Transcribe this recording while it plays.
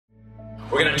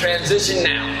We're going to transition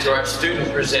now to our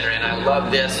student presenter, and I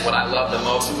love this. What I love the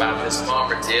most about this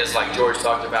conference is, like George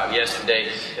talked about yesterday,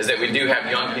 is that we do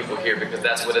have young people here because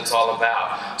that's what it's all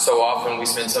about. So often we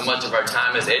spend so much of our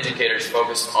time as educators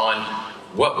focused on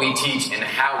what we teach and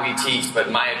how we teach, but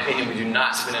in my opinion, we do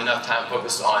not spend enough time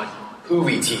focused on who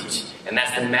we teach. And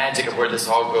that's the magic of where this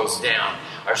all goes down.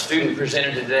 Our student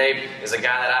presenter today is a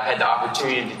guy that I've had the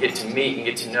opportunity to get to meet and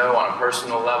get to know on a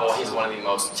personal level. He's one of the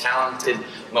most talented,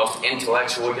 most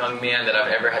intellectual young men that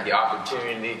I've ever had the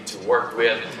opportunity to work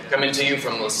with. Coming to you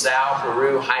from LaSalle,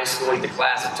 Peru High School, the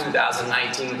class of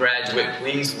 2019 graduate.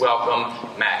 Please welcome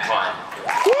Matt Klein.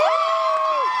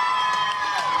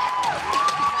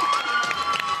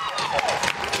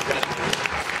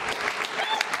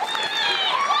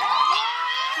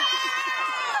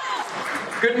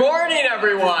 Good morning,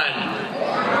 everyone.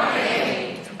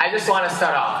 I just want to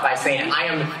start off by saying I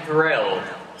am thrilled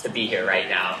to be here right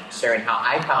now, sharing how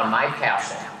I found my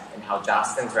passion and how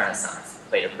Jostens Renaissance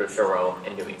played a crucial role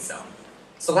in doing so.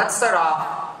 So let's start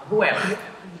off, who am I?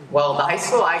 Well, the high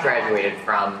school I graduated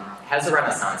from has a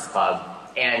Renaissance club,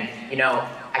 and you know,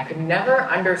 I could never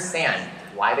understand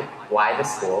why the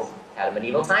school had a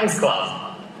medieval times club.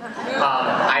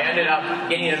 I ended up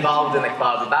getting involved in the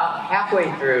club about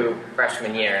halfway through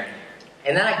freshman year,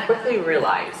 and then I quickly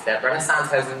realized that Renaissance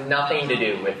has nothing to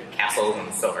do with castles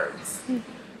and swords.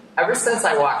 Ever since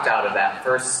I walked out of that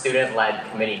first student-led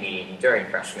committee meeting during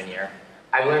freshman year,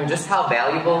 I learned just how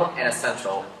valuable and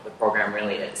essential the program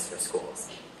really is for schools.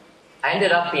 I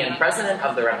ended up being president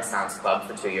of the Renaissance Club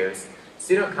for 2 years,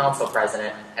 student council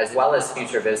president, as well as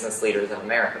Future Business Leaders of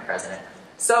America president.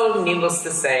 So, needless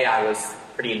to say, I was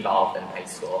pretty involved in high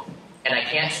school, and I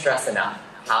can't stress enough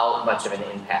how much of an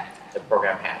impact the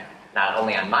program had, not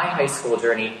only on my high school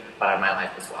journey, but on my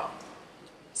life as well.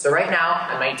 So right now,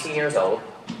 I'm 19 years old,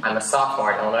 I'm a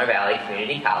sophomore at Illinois Valley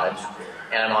Community College,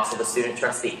 and I'm also the student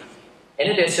trustee.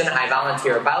 In addition, I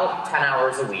volunteer about 10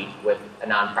 hours a week with a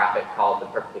nonprofit called the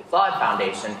Perfectly Flawed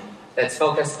Foundation that's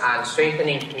focused on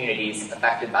strengthening communities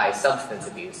affected by substance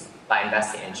abuse by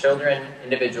investing in children,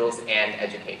 individuals, and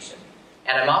education.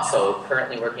 And I'm also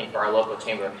currently working for our local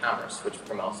Chamber of Commerce, which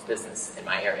promotes business in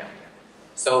my area.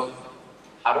 So,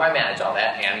 how do I manage all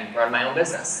that and run my own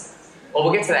business? Well,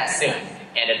 we'll get to that soon.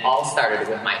 And it all started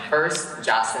with my first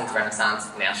Jostens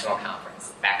Renaissance National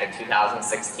Conference back in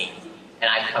 2016. And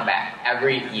I've come back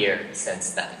every year since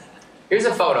then. Here's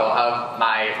a photo of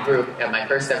my group at my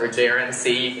first ever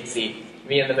JRNC. You can see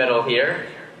me in the middle here.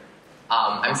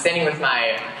 I'm standing with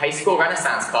my high school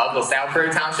Renaissance Club, LaSalle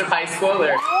Peru Township High School.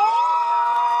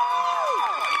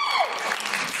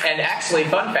 And actually,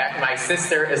 fun fact, my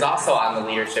sister is also on the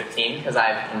leadership team because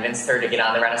I've convinced her to get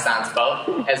on the Renaissance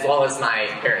boat, as well as my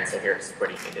parents are here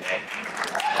supporting me today.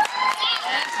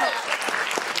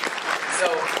 So,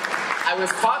 I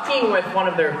was talking with one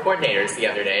of their coordinators the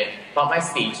other day about my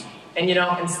speech, and you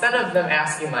know, instead of them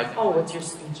asking like, oh, what's your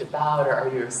speech about, or are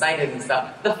you excited and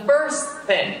stuff, the first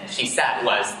thing she said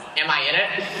was, am I in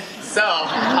it? So,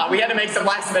 we had to make some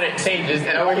last minute changes,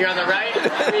 and over here on the right,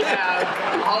 we have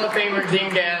Hall of Famer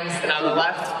Gene Gans, and on the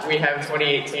left, we have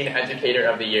 2018 Educator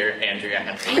of the Year, Andrea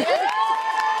Henry.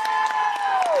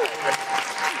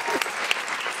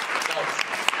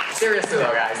 So, seriously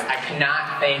though, guys, I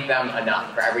cannot thank them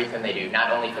enough for everything they do,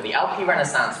 not only for the LP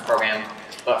Renaissance program,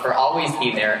 but for always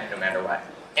being there no matter what.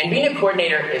 And being a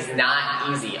coordinator is not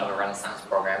easy of a Renaissance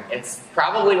program. It's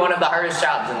probably one of the hardest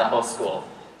jobs in the whole school.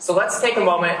 So let's take a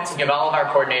moment to give all of our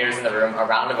coordinators in the room a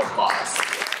round of applause.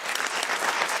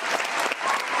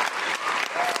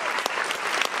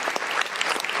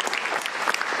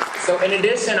 So in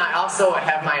addition, I also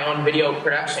have my own video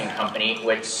production company,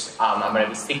 which I'm going to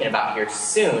be speaking about here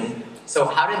soon. So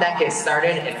how did that get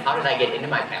started and how did I get into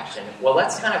my passion? Well,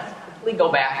 let's kind of quickly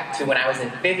go back to when I was in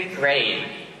 5th grade.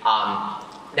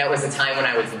 That was a time when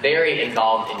I was very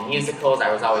involved in musicals.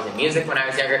 I was always in music when I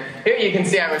was younger. Here you can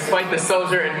see I was quite the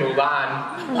soldier in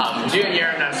Mulan.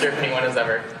 Junior, I'm not sure if anyone has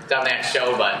ever done that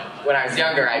show, but when I was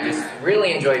younger, I just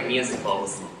really enjoyed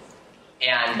musicals.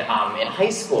 And in high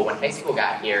school, when high school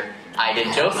got here, I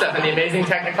did Joseph and the Amazing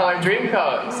Technicolor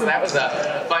Dreamcoat. So that was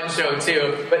a fun show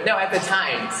too. But no, at the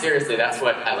time, seriously, that's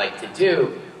what I liked to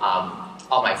do.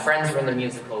 All my friends were in the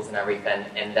musicals and everything.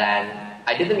 And then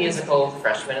I did the musical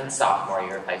freshman and sophomore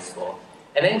year of high school.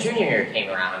 And then junior year came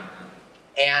around.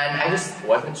 And I just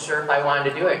wasn't sure if I wanted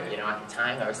to do it. You know, at the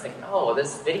time I was thinking, oh, well,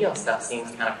 this video stuff seems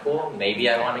kind of cool. Maybe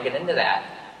I want to get into that.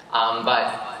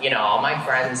 But, you know, all my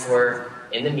friends were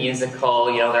in the musical.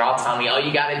 You know, they're all telling me, oh,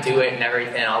 you got to do it and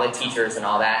everything, all the teachers and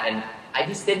all that. And I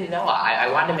just didn't know.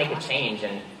 I wanted to make a change.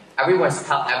 And everyone was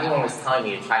telling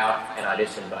me to try out an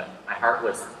audition, but my heart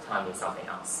was telling me something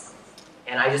else.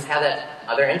 And I just had that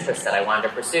other interest that I wanted to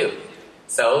pursue.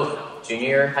 So, junior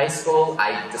year of high school,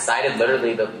 I decided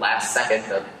literally the last second,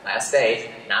 the last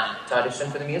day, not to audition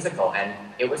for the musical. And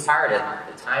it was hard.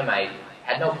 At the time, I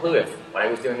had no clue if what I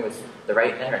was doing was the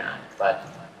right thing or not. But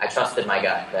I trusted my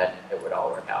gut that it would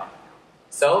all work out.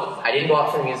 So, I didn't go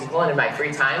out for the musical, and in my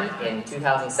free time, in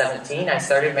 2017, I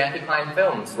started Klein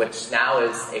Films, which now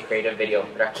is a creative video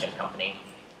production company.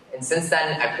 And since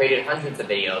then, I've created hundreds of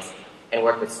videos and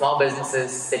worked with small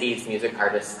businesses, cities, music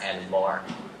artists, and more.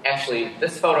 Actually,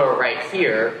 this photo right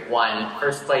here won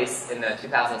first place in the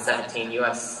 2017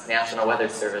 U.S. National Weather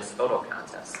Service photo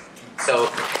contest. So,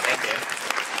 thank you.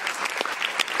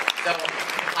 So,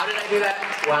 how did I do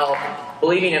that? Well,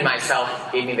 believing in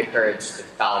myself gave me the courage to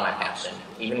follow my passion,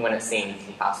 even when it seemed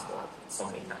impossible so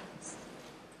many times.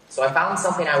 So I found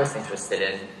something I was interested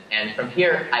in, and from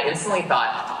here, I instantly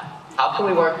thought, how can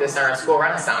we work this in our school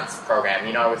Renaissance program?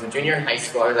 You know, I was a junior in high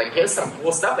school, I was like, here's some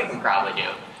cool stuff we can probably do.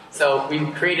 So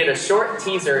we created a short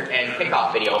teaser and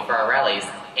kickoff video for our rallies,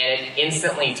 and it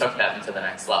instantly took them to the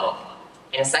next level.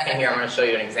 In a second here, I'm going to show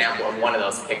you an example of one of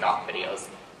those kickoff videos.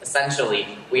 Essentially,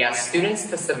 we asked students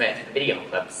to submit video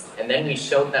clips, and then we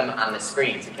showed them on the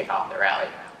screen to kick off the rally.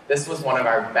 This was one of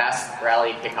our best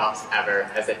rally kickoffs ever,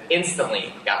 as it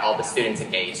instantly got all the students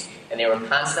engaged, and they were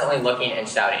constantly looking and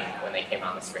shouting when they came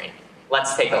on the screen.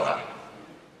 Let's take a look.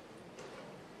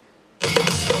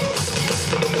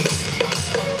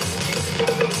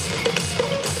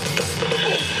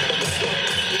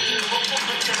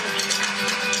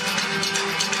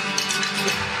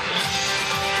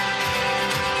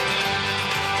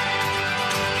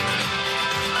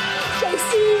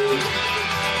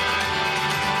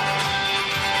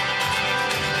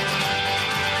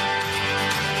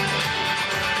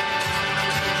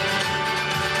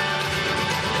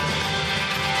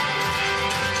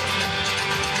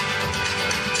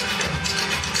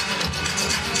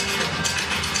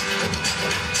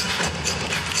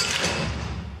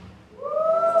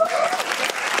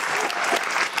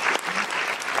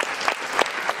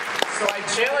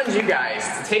 You guys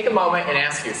to take a moment and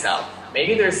ask yourself,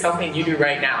 maybe there's something you do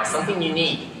right now, something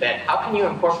unique, that how can you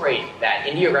incorporate that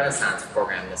into your Renaissance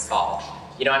program this fall?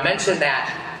 You know, I mentioned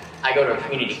that I go to a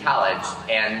community college,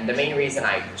 and the main reason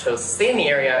I chose to stay in the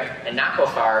area and not go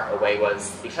far away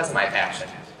was because of my passion.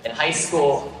 In high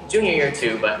school, junior year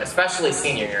too, but especially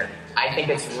senior year, I think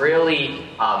it's really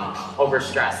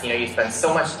overstressed. You know, you spend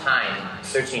so much time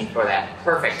searching for that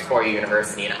perfect four-year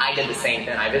university, and I did the same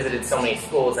thing. I visited so many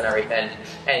schools and everything,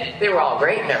 and they were all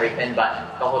great and everything,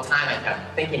 but the whole time I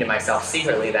kept thinking to myself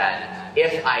secretly that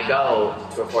if I go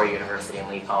to a four-year university and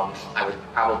leave home, I would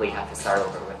probably have to start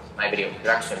over with my video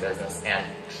production business, and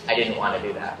I didn't want to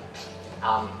do that.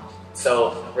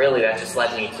 So really that just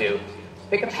led me to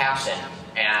pick a passion.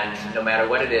 And no matter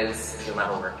what it is, you'll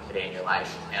never work a day in your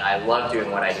life. And I love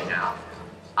doing what I do now.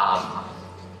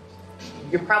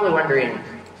 You're probably wondering,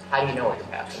 how do you know what your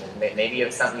passion is? Maybe you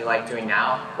have something you like doing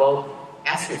now. Well,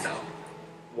 ask yourself,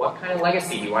 what kind of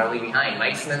legacy do you want to leave behind?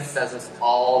 Mike Smith says this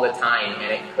all the time,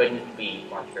 and it couldn't be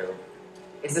more true.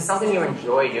 Is this something you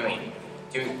enjoy doing?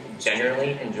 Do you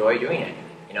genuinely enjoy doing it?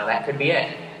 You know, that could be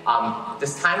it.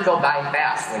 Does time go by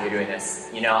fast when you're doing this?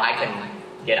 You know, I can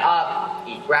get up,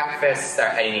 eat breakfast,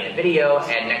 start editing a video,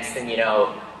 and next thing you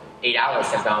know, 8 hours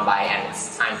have gone by and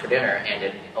it's time for dinner, and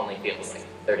it only feels like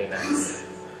 30 minutes.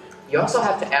 You also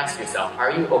have to ask yourself, are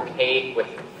you okay with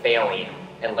failing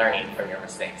and learning from your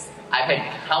mistakes? I've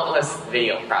had countless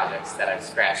video projects that I've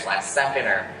scratched last second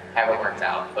or haven't worked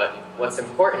out, but what's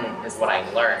important is what I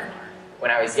learned.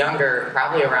 When I was younger,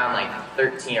 probably around like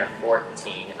 13 or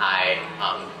 14, I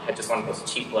had just one of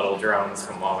those cheap little drones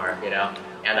from Walmart, you know,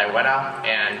 and I went up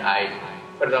and I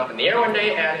put it up in the air one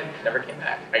day and it never came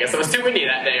back. I guess it was too windy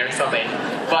that day or something.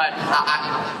 But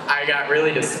I got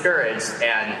really discouraged,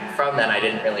 and from then I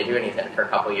didn't really do anything for a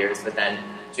couple years. But then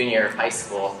junior year of high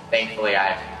school, thankfully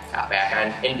I got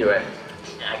back into it,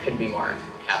 and I couldn't be more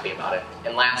happy about it.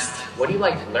 And last, what do you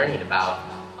like learning about?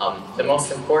 The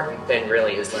most important thing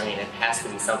really is learning. It has to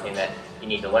be something that you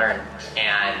need to learn.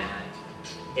 And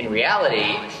in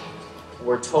reality,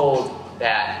 we're told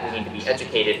that we need to be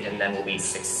educated and then we'll be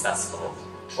successful.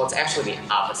 Well, it's actually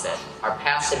the opposite. Our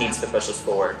passion needs to push us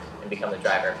forward and become the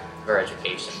driver of our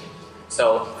education.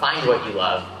 So find what you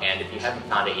love, and if you haven't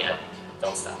found it yet,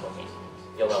 don't stop looking.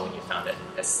 You'll know when you found it,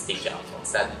 as Steve Jobs once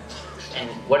said. And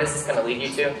what is this going to lead you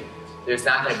to? There's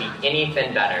not going to be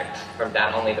anything better from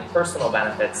not only the personal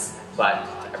benefits, but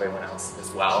to everyone else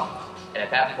as well. And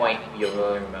at that point, you'll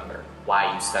really remember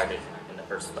why you started in the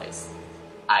first place.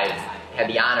 I've had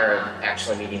the honor of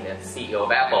actually meeting the CEO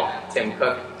of Apple, Tim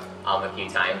Cook, a few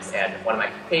times, and one of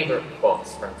my favorite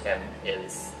quotes from Tim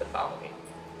is the following.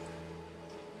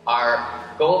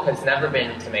 Our goal has never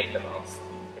been to make the most.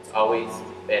 It's always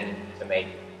been to make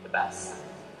the best.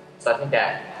 So I think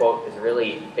that quote is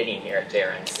really fitting here at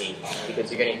JRNC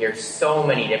because you're going to hear so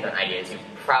many different ideas. You've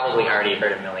probably already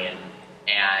heard a million,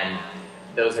 and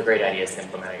those are great ideas to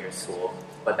implement at your school.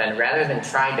 But then rather than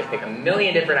trying to pick a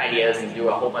million different ideas and do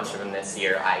a whole bunch of them this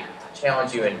year, I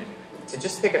challenge you to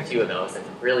just pick a few of those and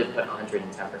really put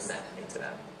 110% into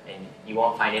them. And you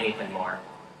won't find anything more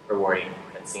rewarding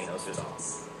than seeing those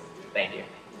results. Thank you.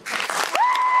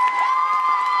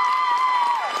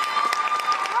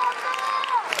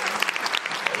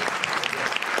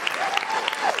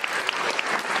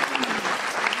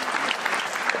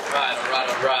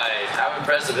 All right. How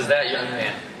impressive is that young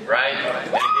man, right? And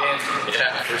again,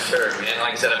 yeah, for sure. And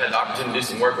like I said, I've had the opportunity to do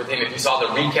some work with him. If you saw the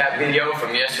recap video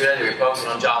from yesterday that we posted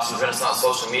on Jostens Renaissance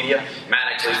social media,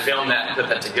 Matt actually filmed that and put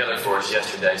that together for us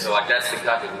yesterday. So like that's the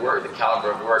type of work, the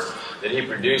caliber of work that he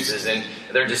produces. And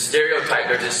they're just stereotyped,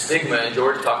 they're just stigma. And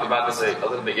George talked about this a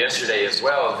little bit yesterday as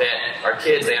well, that our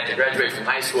kids, they have to graduate from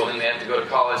high school, and then they have to go to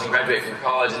college and graduate from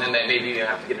college, and then they maybe even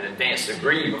have to get an advanced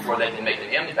degree before they can make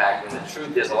an impact. When the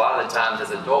truth is, a lot of the times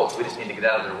as adults, we just need to get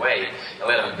out of their way and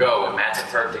let them go. And Matt's a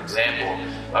perfect example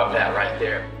of that right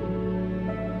there.